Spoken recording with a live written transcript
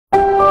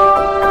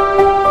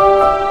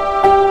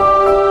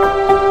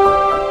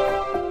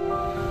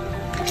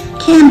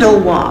Candle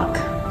Walk,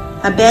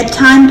 a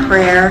bedtime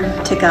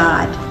prayer to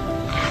God.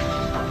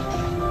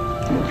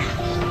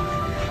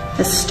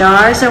 The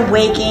stars are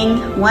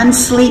waking, one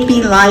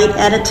sleepy light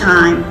at a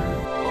time.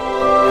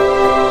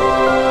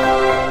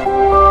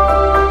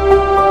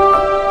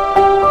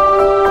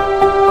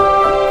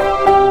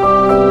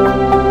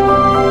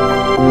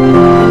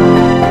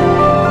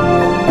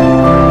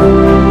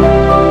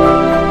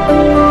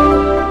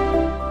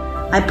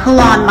 I pull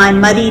on my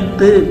muddied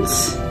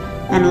boots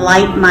and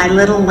light my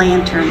little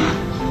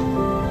lantern.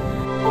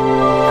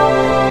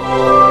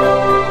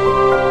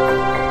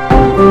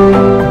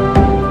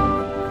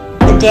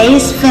 The day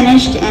is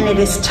finished and it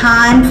is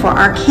time for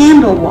our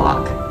candle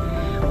walk.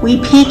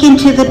 We peek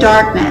into the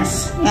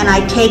darkness and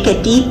I take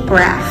a deep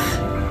breath.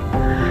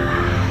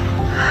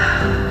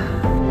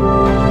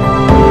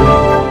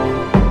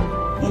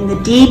 In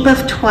the deep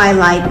of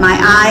twilight, my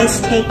eyes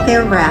take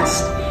their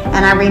rest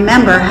and I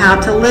remember how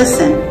to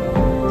listen.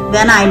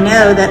 Then I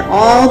know that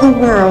all the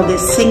world is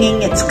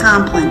singing its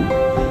compline,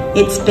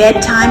 its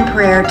bedtime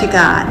prayer to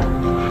God.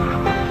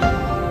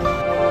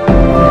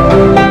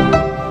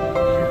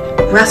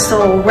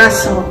 Rustle,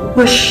 rustle,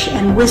 whoosh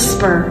and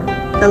whisper,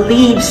 the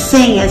leaves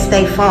sing as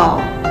they fall.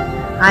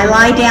 I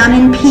lie down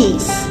in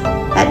peace,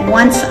 at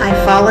once I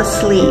fall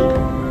asleep,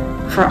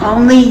 for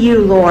only you,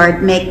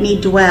 Lord, make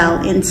me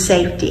dwell in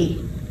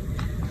safety.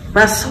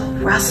 Rustle,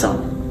 rustle,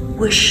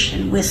 whoosh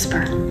and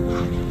whisper.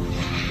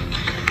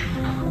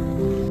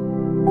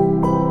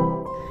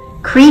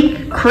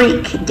 Creak,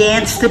 creak,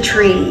 dance the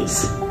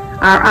trees.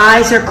 Our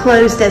eyes are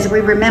closed as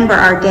we remember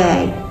our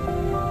day.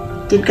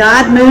 Did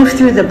God move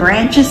through the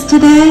branches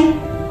today?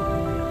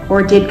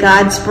 Or did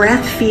God's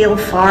breath feel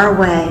far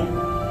away?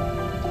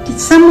 Did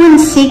someone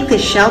seek the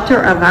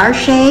shelter of our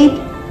shade?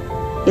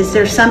 Is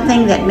there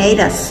something that made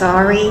us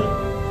sorry?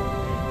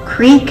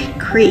 Creak,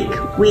 creak,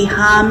 we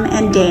hum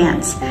and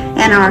dance,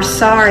 and our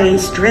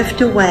sorries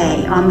drift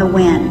away on the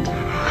wind.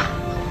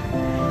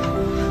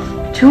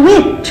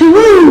 To-wit,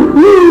 to-woo,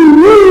 woo,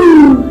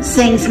 woo,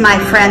 sings my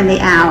friend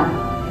the owl.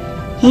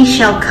 He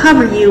shall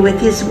cover you with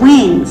his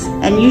wings,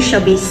 and you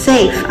shall be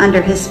safe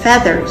under his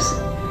feathers.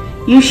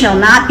 You shall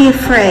not be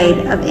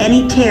afraid of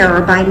any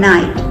terror by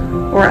night,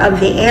 or of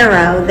the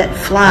arrow that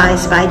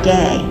flies by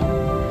day.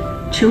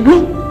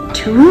 To-wit,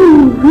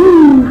 to-woo,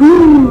 woo,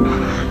 woo.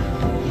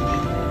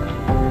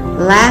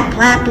 Lap,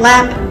 lap,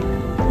 lap,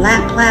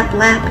 lap, lap,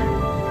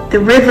 lap. The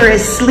river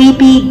is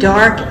sleepy,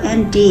 dark,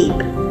 and deep.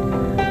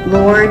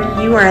 Lord,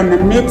 you are in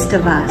the midst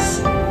of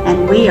us,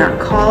 and we are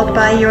called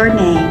by your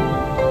name.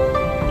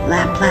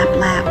 Lap, lap,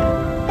 lap,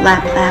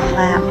 lap, lap,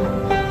 lap.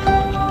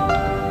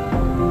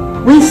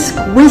 Whisk,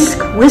 whisk,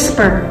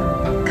 whisper,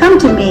 come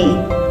to me,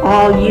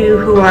 all you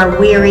who are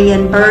weary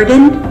and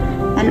burdened,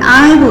 and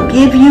I will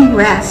give you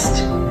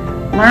rest.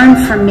 Learn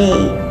from me,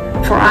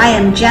 for I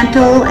am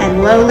gentle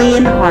and lowly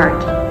in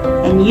heart,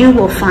 and you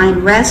will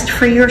find rest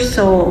for your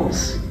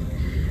souls.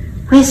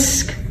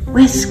 Whisk,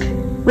 whisk,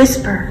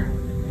 whisper.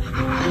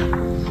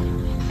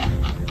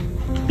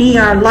 Be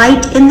our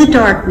light in the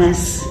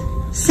darkness.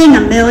 Sing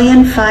a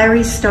million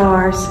fiery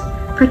stars.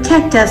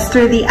 Protect us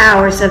through the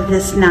hours of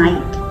this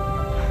night.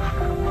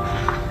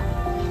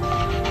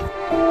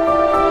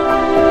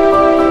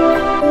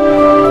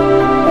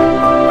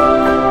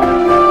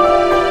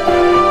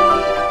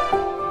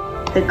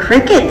 The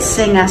crickets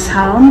sing us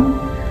home.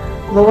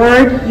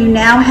 Lord, you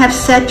now have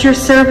set your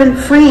servant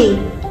free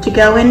to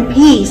go in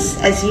peace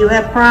as you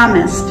have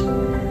promised.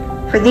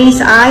 For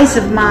these eyes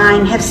of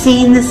mine have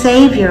seen the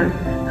Savior,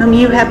 whom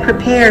you have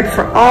prepared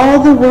for all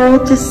the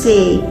world to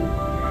see.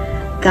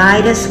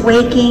 Guide us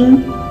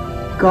waking,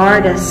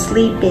 guard us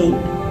sleeping.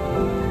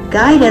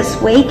 Guide us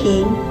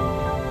waking,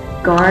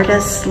 guard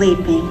us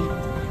sleeping.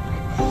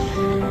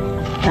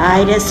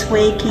 Guide us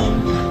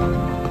waking,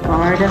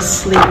 guard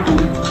us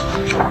sleeping.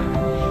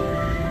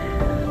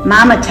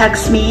 Mama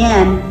tucks me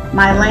in.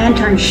 My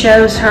lantern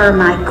shows her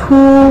my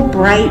cool,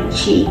 bright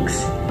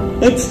cheeks.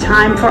 It's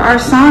time for our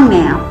song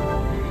now.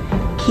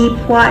 Keep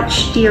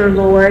watch, dear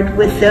Lord,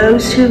 with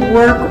those who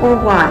work or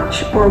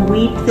watch or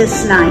weep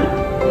this night,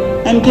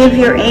 and give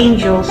your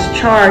angels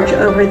charge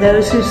over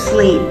those who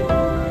sleep.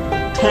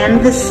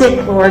 Tend the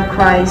sick, Lord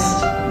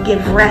Christ,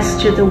 give rest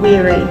to the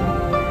weary.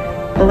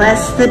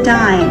 Bless the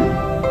dying,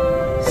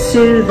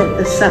 soothe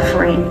the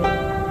suffering,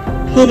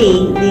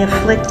 pity the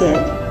afflicted,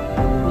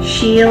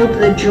 shield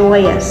the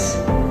joyous,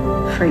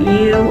 for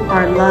you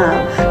are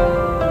love.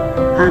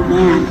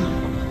 Amen.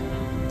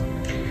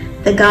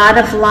 The God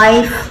of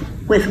life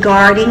with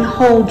guarding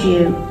hold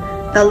you,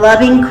 the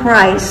loving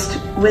Christ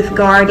with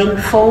guarding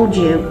fold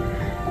you,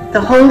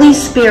 the Holy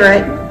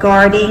Spirit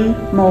guarding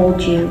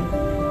mold you,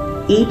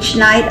 each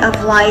night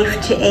of life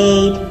to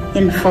aid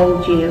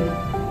enfold you,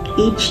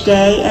 each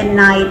day and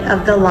night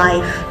of the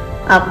life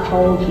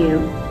uphold you.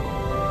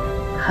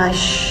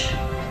 Hush,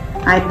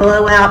 I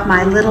blow out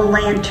my little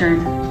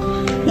lantern,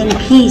 in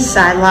peace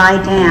I lie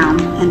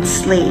down and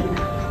sleep.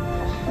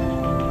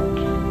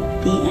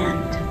 The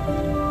end.